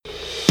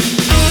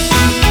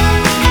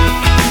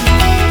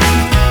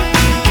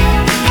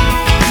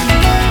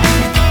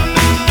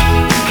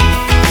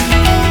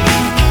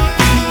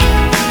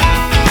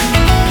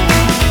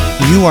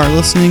You are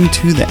listening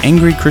to the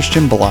Angry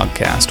Christian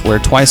Blogcast, where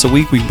twice a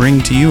week we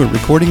bring to you a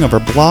recording of our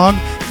blog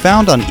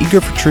found on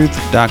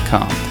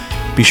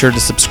eagerfortruth.com. Be sure to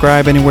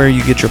subscribe anywhere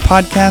you get your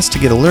podcast to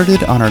get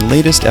alerted on our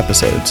latest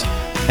episodes.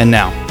 And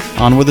now,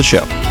 on with the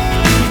show.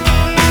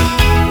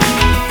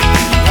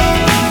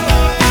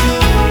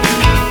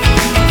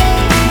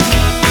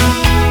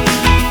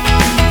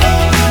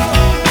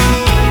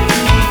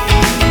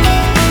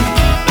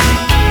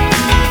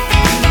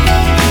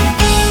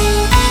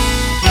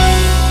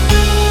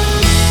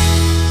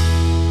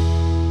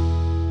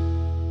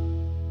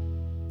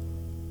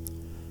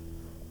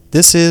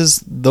 This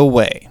is The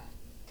Way.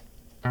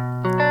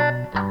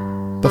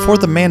 Before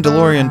the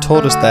Mandalorian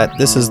told us that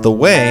this is the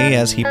way,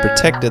 as he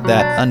protected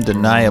that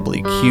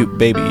undeniably cute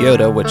Baby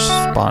Yoda, which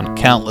spawned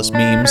countless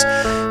memes,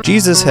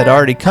 Jesus had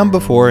already come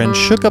before and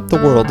shook up the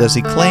world as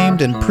he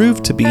claimed and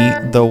proved to be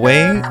the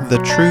way,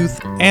 the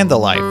truth, and the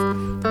life.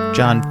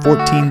 John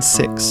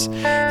 14:6.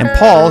 And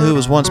Paul, who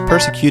was once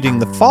persecuting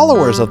the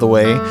followers of the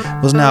way,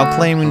 was now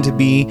claiming to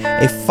be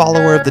a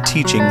follower of the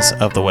teachings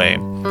of the way.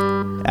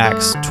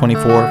 Acts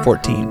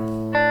 24:14.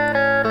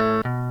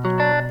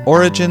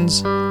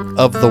 Origins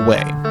of the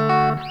way.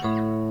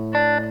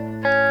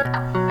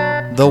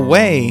 The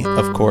way,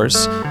 of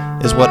course,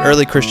 is what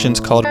early Christians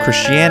called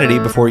Christianity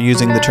before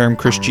using the term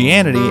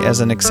Christianity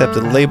as an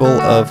accepted label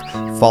of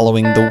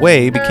following the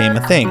way became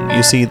a thing.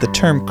 You see, the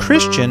term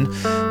Christian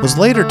was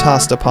later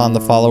tossed upon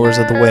the followers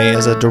of the way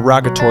as a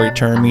derogatory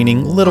term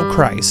meaning little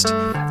Christ,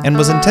 and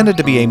was intended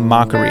to be a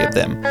mockery of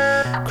them.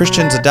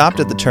 Christians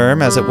adopted the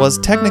term as it was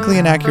technically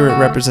an accurate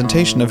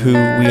representation of who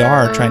we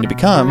are trying to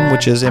become,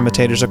 which is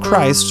imitators of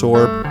Christ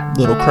or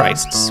little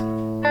Christs.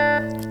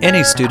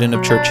 Any student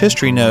of church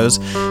history knows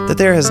that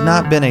there has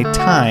not been a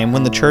time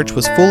when the church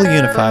was fully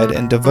unified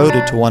and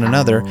devoted to one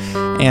another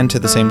and to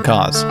the same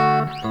cause.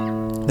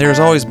 There has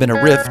always been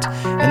a rift,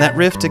 and that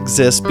rift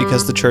exists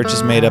because the church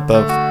is made up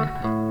of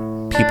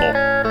people.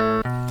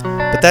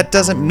 But that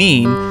doesn't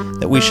mean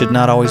that we should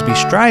not always be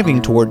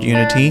striving toward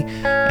unity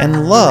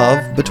and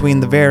love between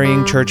the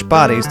varying church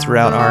bodies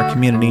throughout our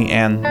community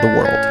and the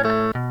world.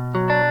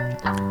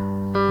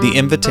 The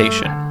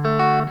invitation.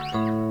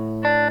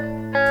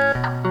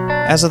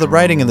 As of the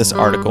writing of this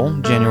article,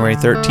 January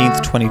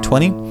 13th,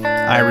 2020,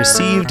 I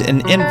received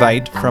an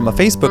invite from a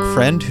Facebook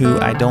friend who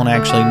I don't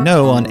actually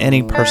know on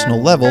any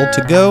personal level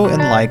to go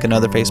and like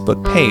another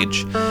Facebook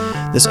page.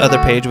 This other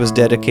page was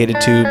dedicated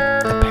to,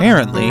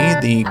 apparently,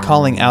 the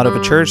calling out of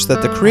a church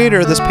that the creator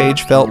of this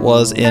page felt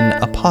was in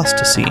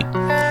apostasy.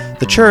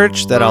 The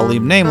church, that I'll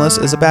leave nameless,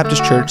 is a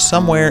Baptist church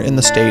somewhere in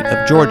the state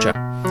of Georgia.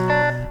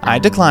 I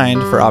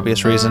declined for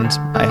obvious reasons,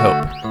 I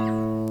hope.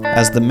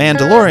 As the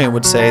Mandalorian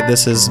would say,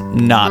 this is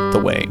not the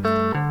way.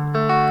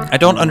 I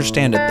don't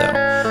understand it,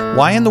 though.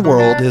 Why in the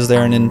world is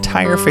there an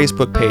entire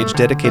Facebook page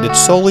dedicated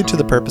solely to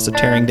the purpose of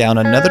tearing down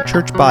another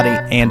church body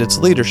and its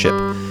leadership?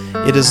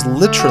 It is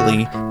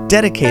literally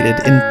dedicated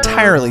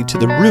entirely to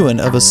the ruin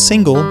of a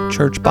single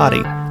church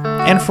body.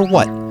 And for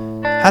what?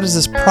 How does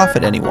this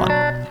profit anyone?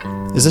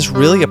 Is this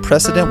really a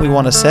precedent we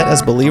want to set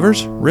as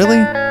believers? Really?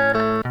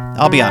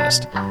 I'll be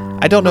honest.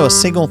 I don't know a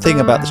single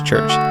thing about this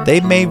church. They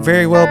may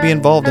very well be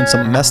involved in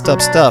some messed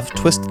up stuff,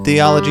 twisted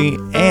theology,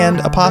 and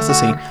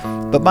apostasy.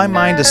 But my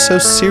mind is so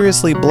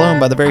seriously blown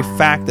by the very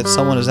fact that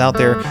someone is out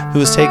there who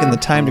has taken the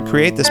time to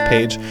create this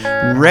page,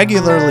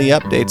 regularly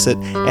updates it,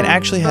 and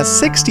actually has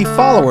 60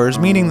 followers,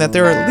 meaning that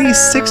there are at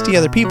least 60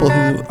 other people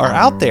who are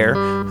out there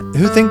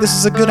who think this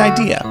is a good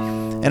idea.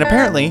 And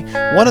apparently,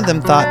 one of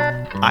them thought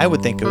I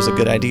would think it was a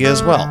good idea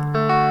as well.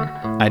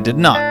 I did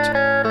not.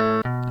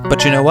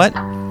 But you know what?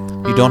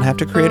 You don't have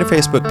to create a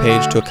Facebook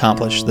page to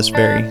accomplish this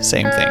very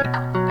same thing.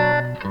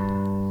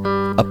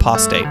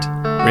 Apostate.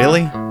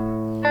 Really?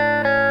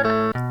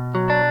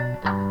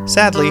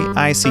 Sadly,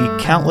 I see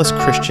countless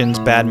Christians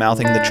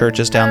bad-mouthing the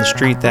churches down the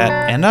street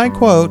that, and I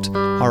quote,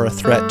 are a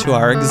threat to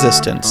our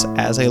existence.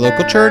 As a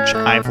local church,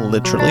 I've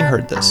literally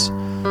heard this.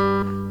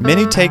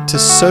 Many take to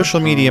social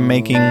media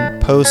making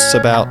posts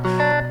about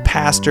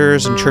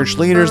pastors and church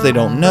leaders they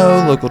don't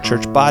know, local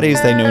church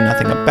bodies they know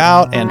nothing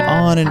about, and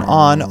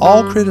on,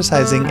 all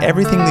criticizing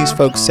everything these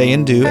folks say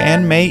and do,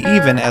 and may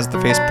even, as the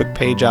Facebook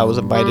page I was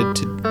invited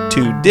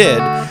to did,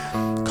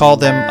 call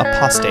them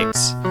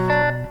apostates.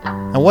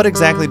 And what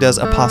exactly does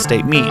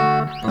apostate mean?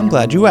 I'm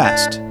glad you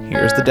asked.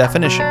 Here's the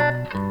definition.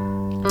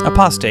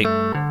 Apostate.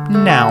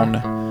 Noun.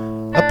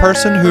 A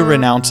person who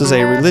renounces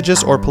a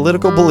religious or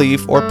political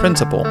belief or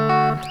principle.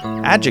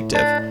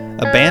 Adjective.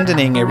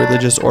 Abandoning a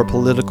religious or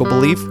political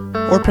belief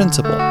or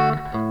principle.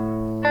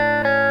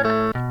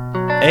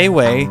 A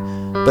way,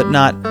 but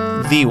not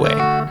the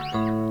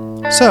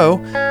way.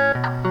 So,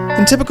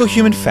 in typical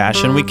human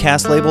fashion, we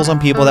cast labels on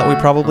people that we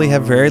probably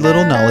have very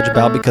little knowledge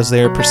about because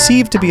they are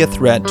perceived to be a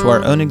threat to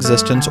our own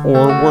existence,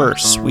 or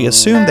worse. We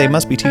assume they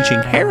must be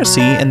teaching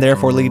heresy and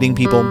therefore leading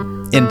people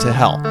into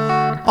hell.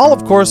 All,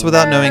 of course,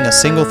 without knowing a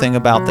single thing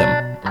about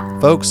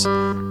them. Folks,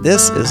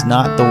 this is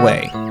not the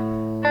way.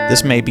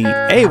 This may be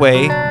a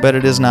way, but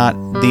it is not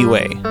the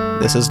way.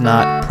 This is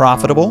not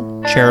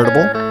profitable,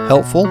 charitable,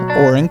 helpful,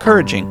 or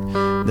encouraging.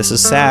 This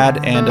is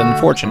sad and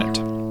unfortunate.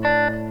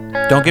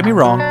 Don't get me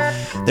wrong,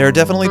 there are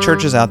definitely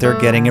churches out there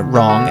getting it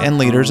wrong and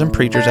leaders and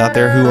preachers out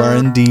there who are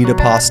indeed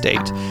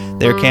apostate.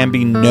 There can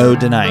be no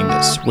denying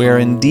this. We are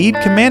indeed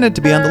commanded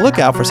to be on the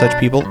lookout for such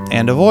people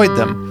and avoid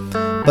them.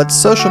 But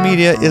social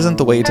media isn't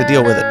the way to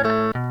deal with it.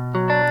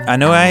 I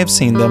know I have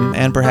seen them,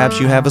 and perhaps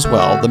you have as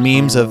well, the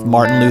memes of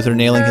Martin Luther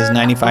nailing his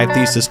 95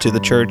 Theses to the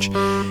church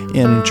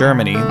in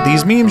Germany.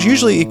 These memes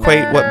usually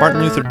equate what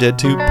Martin Luther did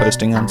to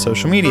posting on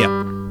social media.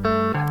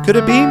 Could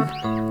it be?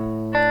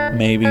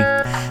 Maybe.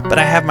 But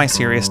I have my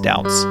serious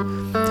doubts.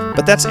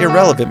 But that's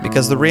irrelevant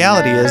because the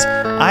reality is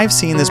I've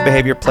seen this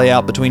behavior play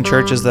out between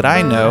churches that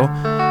I know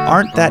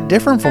aren't that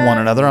different from one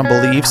another on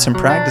beliefs and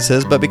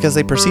practices, but because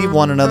they perceive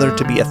one another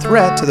to be a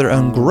threat to their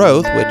own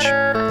growth, which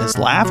is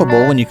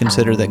laughable when you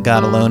consider that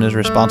God alone is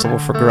responsible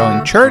for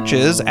growing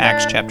churches,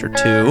 Acts chapter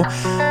 2,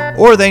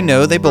 or they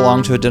know they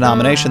belong to a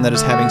denomination that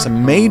is having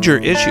some major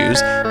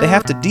issues, they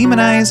have to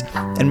demonize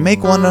and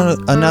make one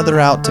another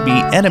out to be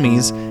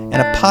enemies and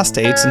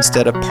apostates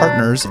instead of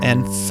partners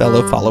and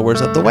fellow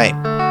followers of the way.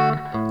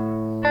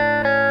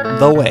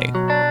 The way.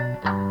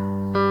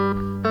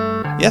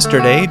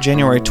 Yesterday,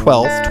 January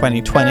 12th,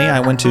 2020, I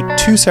went to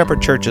 2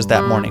 separate churches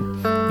that morning.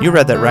 You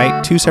read that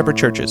right, 2 separate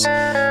churches.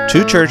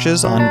 2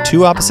 churches on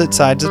 2 opposite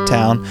sides of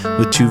town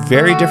with 2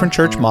 very different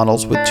church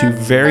models, with 2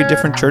 very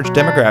different church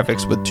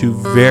demographics, with 2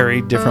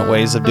 very different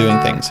ways of doing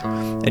things.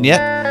 And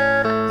yet,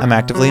 I'm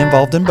actively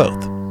involved in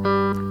both.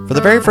 For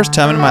the very first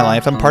time in my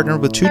life, I'm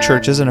partnered with 2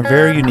 churches in a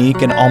very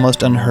unique and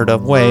almost unheard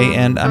of way,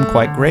 and I'm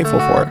quite grateful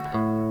for it.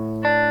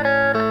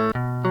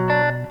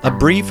 A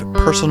brief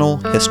personal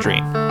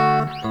history.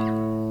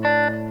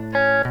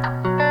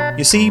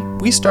 You see,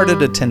 we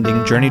started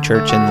attending Journey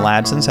Church in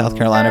Ladson, South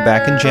Carolina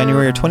back in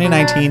January of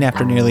 2019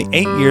 after nearly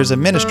 8 years of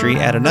ministry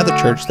at another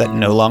church that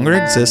no longer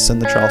exists in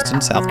the Charleston,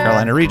 South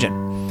Carolina region.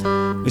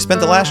 We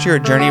spent the last year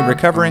at Journey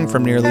recovering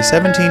from nearly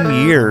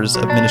 17 years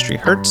of ministry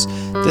hurts,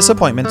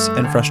 disappointments,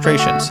 and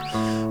frustrations.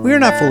 We are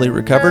not fully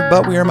recovered,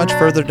 but we are much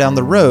further down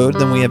the road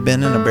than we have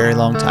been in a very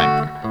long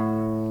time.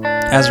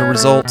 As a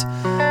result,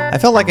 I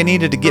felt like I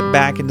needed to get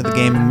back into the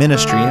game of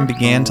ministry and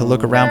began to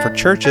look around for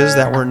churches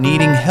that were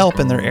needing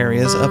help in their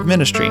areas of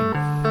ministry.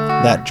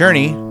 That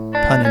journey,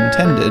 pun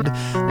intended,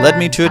 led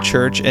me to a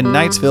church in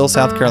Knightsville,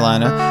 South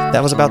Carolina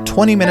that was about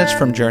 20 minutes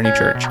from Journey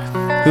Church,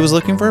 who was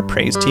looking for a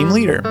praise team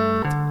leader.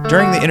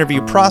 During the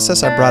interview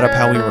process, I brought up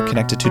how we were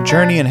connected to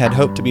Journey and had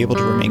hoped to be able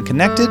to remain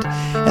connected,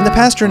 and the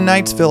pastor in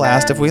Knightsville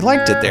asked if we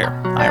liked it there.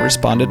 I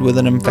responded with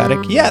an emphatic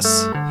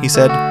yes. He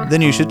said,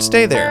 "Then you should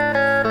stay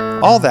there."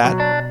 All that,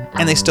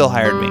 and they still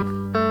hired me.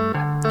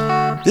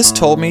 This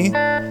told me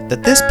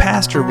that this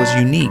pastor was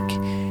unique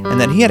and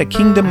that he had a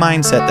kingdom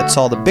mindset that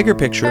saw the bigger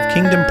picture of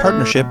kingdom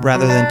partnership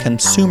rather than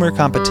consumer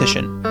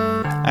competition.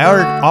 I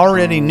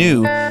already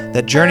knew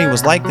that Journey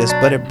was like this,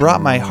 but it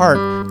brought my heart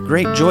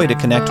great joy to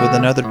connect with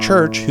another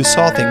church who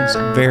saw things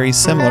very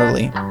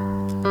similarly.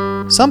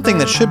 Something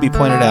that should be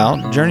pointed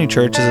out, Journey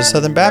Church is a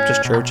Southern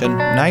Baptist church and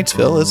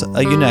Knightsville is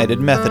a United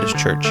Methodist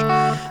church.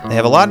 They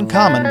have a lot in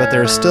common, but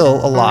there is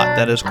still a lot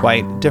that is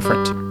quite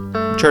different.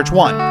 Church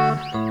 1.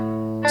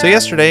 So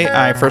yesterday,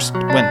 I first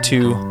went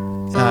to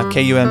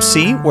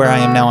KUMC, where I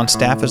am now on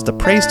staff as the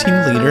praise team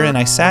leader, and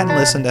I sat and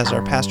listened as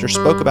our pastor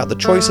spoke about the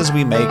choices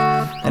we make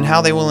and how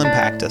they will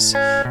impact us.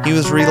 He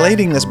was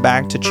relating this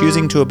back to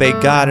choosing to obey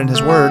God and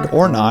His Word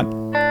or not.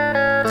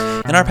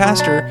 And our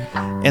pastor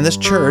and this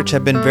church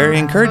have been very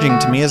encouraging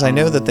to me, as I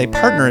know that they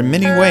partner in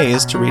many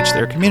ways to reach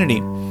their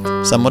community.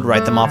 Some would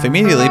write them off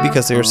immediately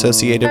because they are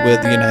associated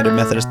with the United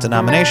Methodist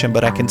denomination,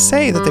 but I can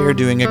say that they are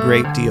doing a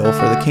great deal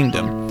for the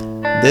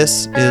kingdom.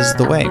 This is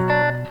the way.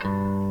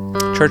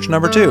 Church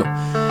number 2.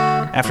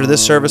 After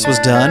this service was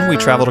done, we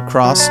traveled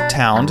across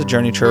town to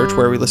Journey Church,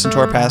 where we listened to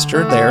our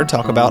pastor there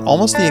talk about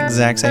almost the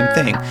exact same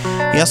thing.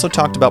 He also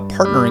talked about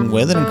partnering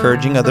with and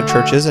encouraging other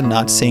churches and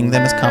not seeing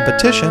them as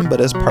competition, but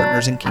as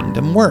partners in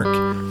kingdom work.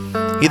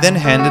 He then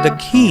handed a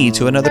key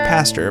to another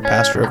pastor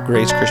of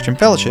Grace Christian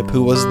Fellowship,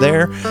 who was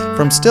there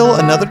from still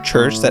another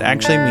church that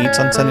actually meets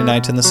on Sunday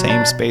nights in the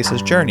same space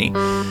as Journey.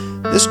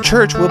 This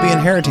church will be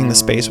inheriting the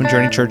space when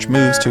Journey Church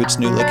moves to its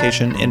new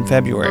location in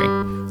February.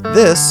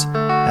 This,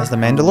 as the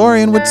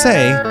Mandalorian would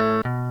say,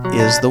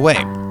 is the way.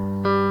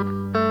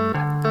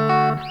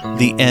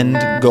 The end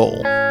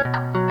goal.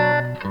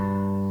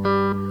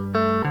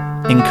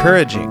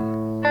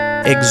 Encouraging,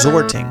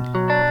 exhorting,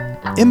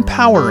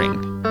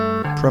 empowering,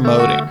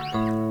 promoting,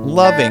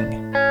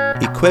 loving,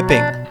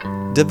 equipping,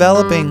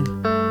 developing,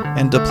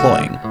 and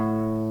deploying,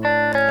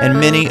 and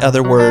many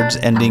other words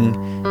ending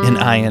in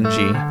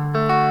ing.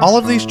 All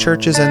of these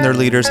churches and their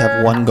leaders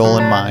have one goal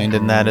in mind,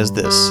 and that is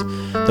this: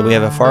 that we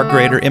have a far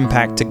greater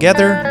impact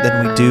together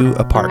than we do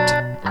apart.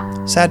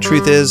 Sad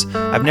truth is,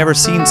 I've never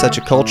seen such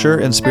a culture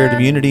and spirit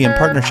of unity and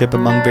partnership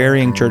among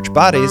varying church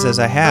bodies as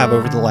I have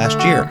over the last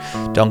year.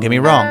 Don't get me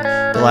wrong,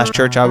 the last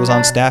church I was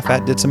on staff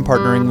at did some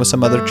partnering with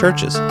some other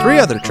churches, 3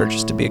 other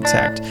churches to be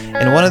exact,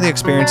 and one of the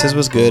experiences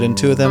was good and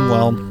 2 of them,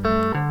 well,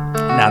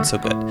 not so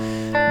good.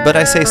 But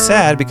I say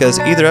sad because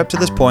either up to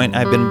this point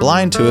I've been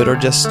blind to it or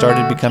just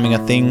started becoming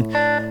a thing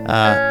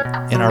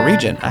in our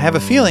region. I have a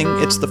feeling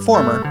it's the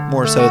former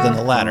more so than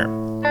the latter.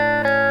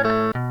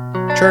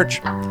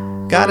 Church,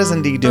 God is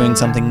indeed doing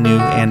something new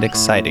and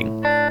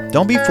exciting.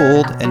 Don't be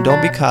fooled and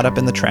don't be caught up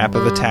in the trap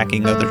of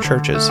attacking other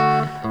churches.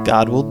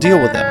 God will deal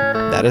with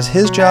them. That is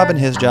His job and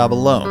His job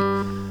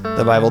alone.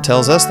 The Bible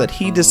tells us that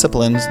He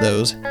disciplines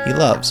those He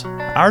loves.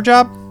 Our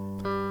job?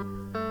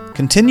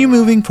 Continue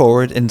moving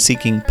forward and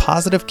seeking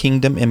positive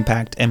kingdom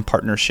impact and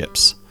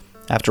partnerships.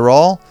 After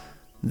all,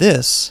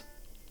 this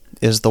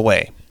is the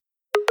way.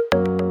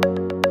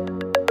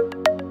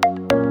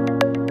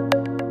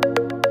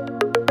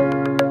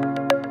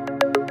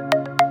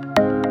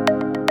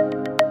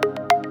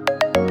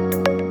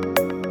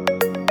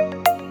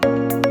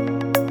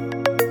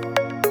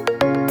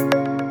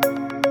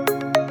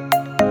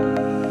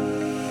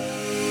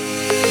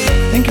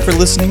 Thank you for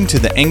listening to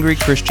the Angry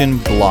Christian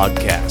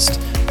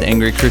Blogcast. The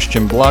Angry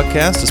Christian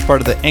Blogcast is part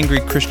of the Angry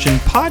Christian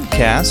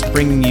Podcast,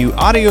 bringing you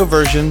audio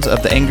versions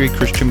of the Angry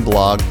Christian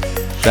blog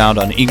found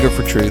on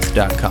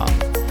eagerfortruth.com.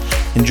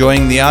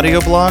 Enjoying the audio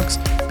blogs?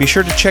 Be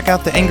sure to check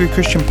out the Angry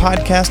Christian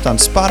Podcast on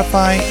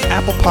Spotify,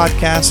 Apple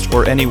Podcasts,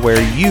 or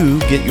anywhere you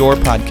get your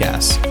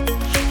podcasts.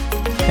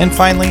 And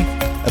finally,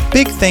 a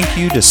big thank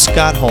you to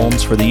Scott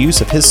Holmes for the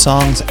use of his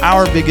songs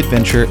Our Big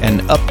Adventure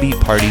and Upbeat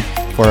Party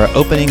for our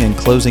opening and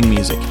closing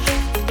music.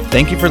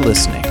 Thank you for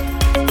listening.